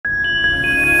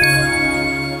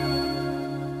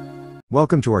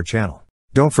Welcome to our channel.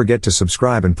 Don't forget to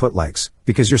subscribe and put likes,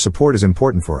 because your support is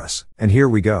important for us. And here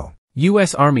we go.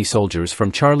 U.S. Army soldiers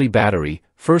from Charlie Battery,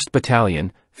 1st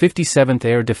Battalion, 57th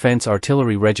Air Defense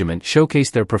Artillery Regiment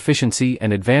showcased their proficiency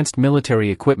and advanced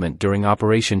military equipment during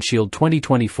Operation Shield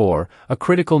 2024, a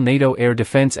critical NATO air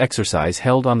defense exercise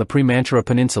held on the Premantara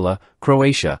Peninsula,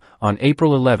 Croatia, on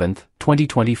April 11,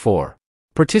 2024.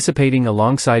 Participating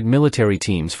alongside military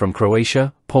teams from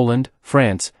Croatia, Poland,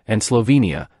 France, and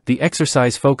Slovenia, the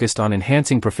exercise focused on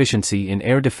enhancing proficiency in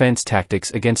air defense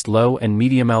tactics against low and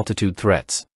medium-altitude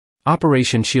threats.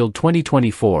 Operation Shield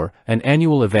 2024, an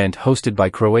annual event hosted by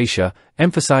Croatia,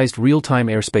 emphasized real-time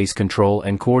airspace control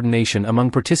and coordination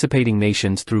among participating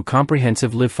nations through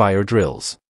comprehensive live-fire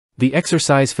drills. The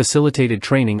exercise facilitated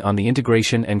training on the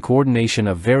integration and coordination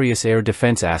of various air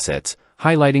defense assets,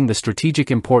 highlighting the strategic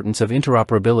importance of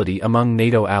interoperability among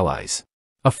NATO allies.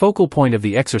 A focal point of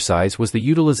the exercise was the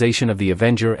utilization of the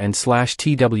Avenger and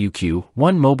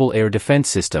 /TWQ-1 mobile air defense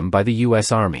system by the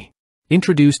U.S. Army.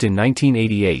 Introduced in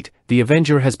 1988, the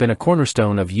Avenger has been a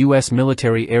cornerstone of U.S.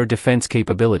 military air defense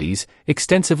capabilities,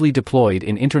 extensively deployed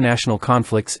in international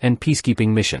conflicts and peacekeeping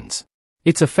missions.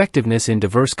 Its effectiveness in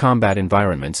diverse combat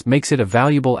environments makes it a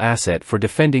valuable asset for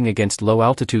defending against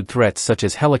low-altitude threats such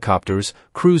as helicopters,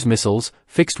 cruise missiles,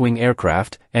 fixed-wing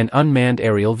aircraft, and unmanned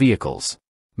aerial vehicles.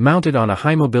 Mounted on a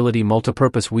high-mobility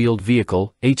multipurpose wheeled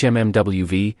vehicle,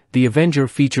 HMMWV, the Avenger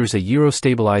features a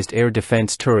gyro-stabilized air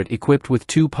defense turret equipped with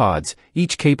 2 pods,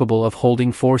 each capable of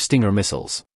holding 4 Stinger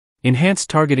missiles. Enhanced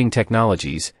targeting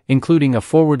technologies, including a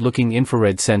forward-looking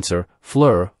infrared sensor,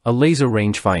 FLIR, a laser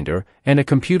rangefinder, and a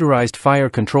computerized fire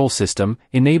control system,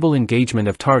 enable engagement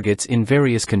of targets in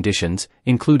various conditions,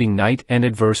 including night and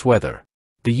adverse weather.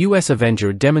 The U.S.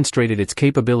 Avenger demonstrated its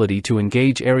capability to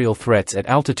engage aerial threats at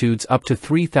altitudes up to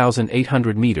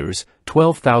 3,800 meters,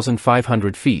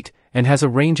 12,500 feet, and has a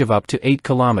range of up to 8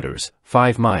 kilometers,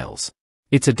 5 miles.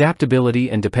 Its adaptability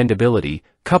and dependability,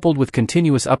 coupled with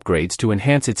continuous upgrades to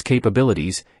enhance its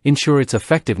capabilities, ensure its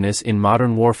effectiveness in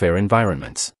modern warfare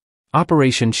environments.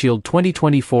 Operation Shield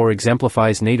 2024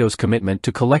 exemplifies NATO's commitment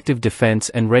to collective defense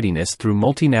and readiness through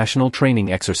multinational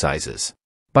training exercises.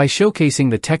 By showcasing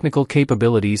the technical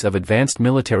capabilities of advanced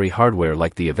military hardware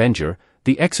like the Avenger,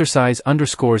 the exercise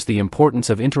underscores the importance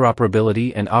of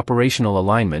interoperability and operational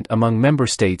alignment among member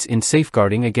states in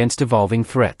safeguarding against evolving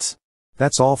threats.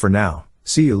 That's all for now.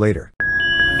 See you later.